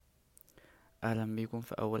اهلا بيكم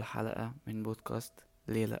في اول حلقة من بودكاست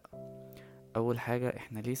ليه لا. اول حاجة،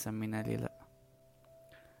 احنا ليه سمينا ليه لا؟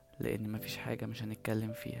 لان مفيش حاجة مش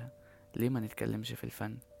هنتكلم فيها. ليه ما نتكلمش في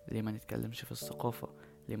الفن؟ ليه ما نتكلمش في الثقافة؟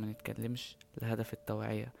 ليه ما نتكلمش لهدف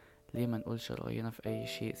التوعية؟ ليه ما نقولش رأينا في اي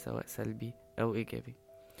شيء سواء سلبي او ايجابي؟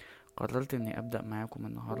 قررت اني ابدأ معاكم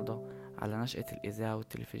النهاردة على نشأة الاذاعة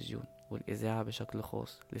والتلفزيون والاذاعة بشكل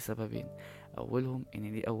خاص لسببين. اولهم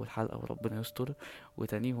ان دي اول حلقة وربنا يستر،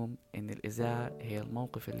 وتانيهم ان الاذاعة هي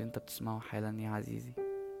الموقف اللي انت بتسمعه حالا يا عزيزي.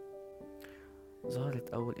 ظهرت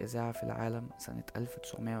اول اذاعة في العالم سنة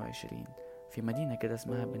 1920 في مدينة كده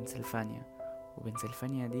اسمها بنسلفانيا،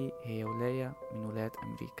 وبنسلفانيا دي هي ولاية من ولايات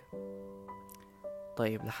امريكا.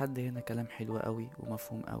 طيب لحد هنا كلام حلو قوي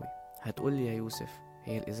ومفهوم قوي. هتقولي يا يوسف،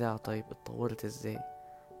 هي الاذاعة طيب اتطورت ازاي؟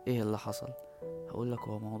 ايه اللي حصل؟ هقولك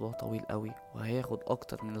هو موضوع طويل قوي وهياخد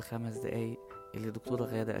اكتر من ال5 دقايق اللي دكتورة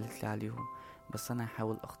غادة قالت لي عليهم، بس انا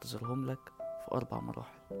هحاول اختصرهم لك في 4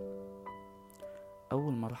 مراحل.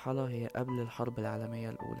 اول مرحلة هي قبل الحرب العالمية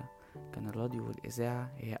الاولى. كان الراديو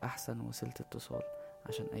والاذاعة هي احسن وسيلة اتصال،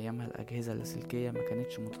 عشان ايامها الاجهزة اللاسلكية ما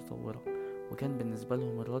كانتش متطورة، وكان بالنسبة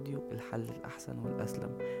لهم الراديو الحل الاحسن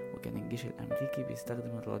والاسلم. وكان الجيش الامريكي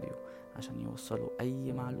بيستخدم الراديو عشان يوصلوا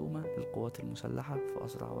اي معلومة للقوات المسلحة في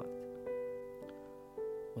اسرع وقت.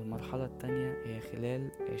 والمرحلة التانية هي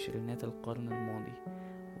خلال عشرينات القرن الماضي،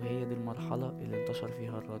 وهي دي المرحلة اللي انتشر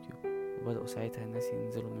فيها الراديو، وبدأوا ساعتها الناس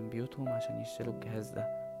ينزلوا من بيوتهم عشان يشتروا الجهاز ده،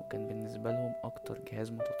 وكان بالنسبة لهم أكتر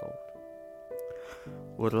جهاز متطور.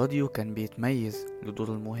 والراديو كان بيتميز لدور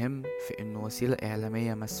المهم في إنه وسيلة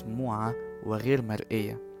إعلامية مسموعة وغير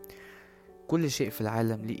مرئية. كل شيء في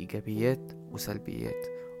العالم ليه إيجابيات وسلبيات،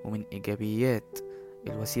 ومن إيجابيات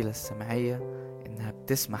الوسيلة السمعية إنها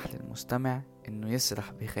بتسمح للمستمع إنه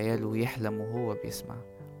يسرح بخياله ويحلم وهو بيسمع،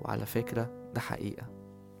 وعلى فكرة ده حقيقة.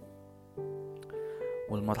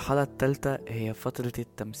 والمرحلة الثالثة هي فترة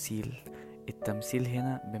التمثيل. التمثيل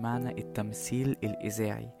هنا بمعنى التمثيل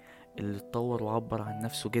الإذاعي اللي اتطور وعبر عن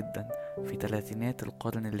نفسه جدا في تلاتينات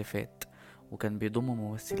القرن اللي فات، وكان بيضم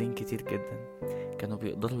ممثلين كتير جدا كانوا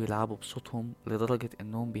بيقدروا يلعبوا بصوتهم لدرجة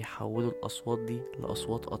انهم بيحولوا الأصوات دي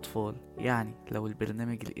لأصوات أطفال، يعني لو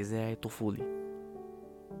البرنامج الإذاعي طفولي.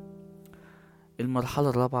 المرحلة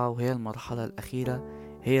الرابعة وهي المرحلة الأخيرة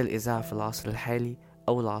هي الإذاعة في العصر الحالي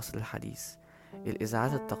أو العصر الحديث.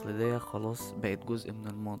 الإذاعات التقليدية خلاص بقت جزء من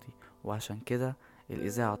الماضي، وعشان كده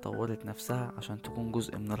الإذاعة طورت نفسها عشان تكون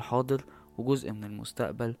جزء من الحاضر وجزء من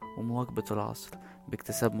المستقبل ومواكبة العصر،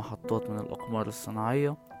 باكتساب محطات من الأقمار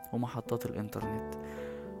الصناعية ومحطات الإنترنت.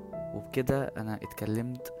 وبكده أنا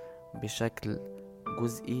اتكلمت بشكل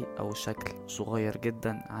جزئي أو شكل صغير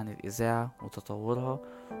جدا عن الإذاعة وتطورها،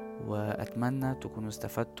 وأتمنى تكونوا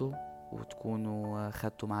استفدتوا وتكونوا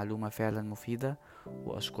خدتوا معلومة فعلا مفيدة،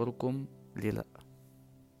 وأشكركم. ليه لأ.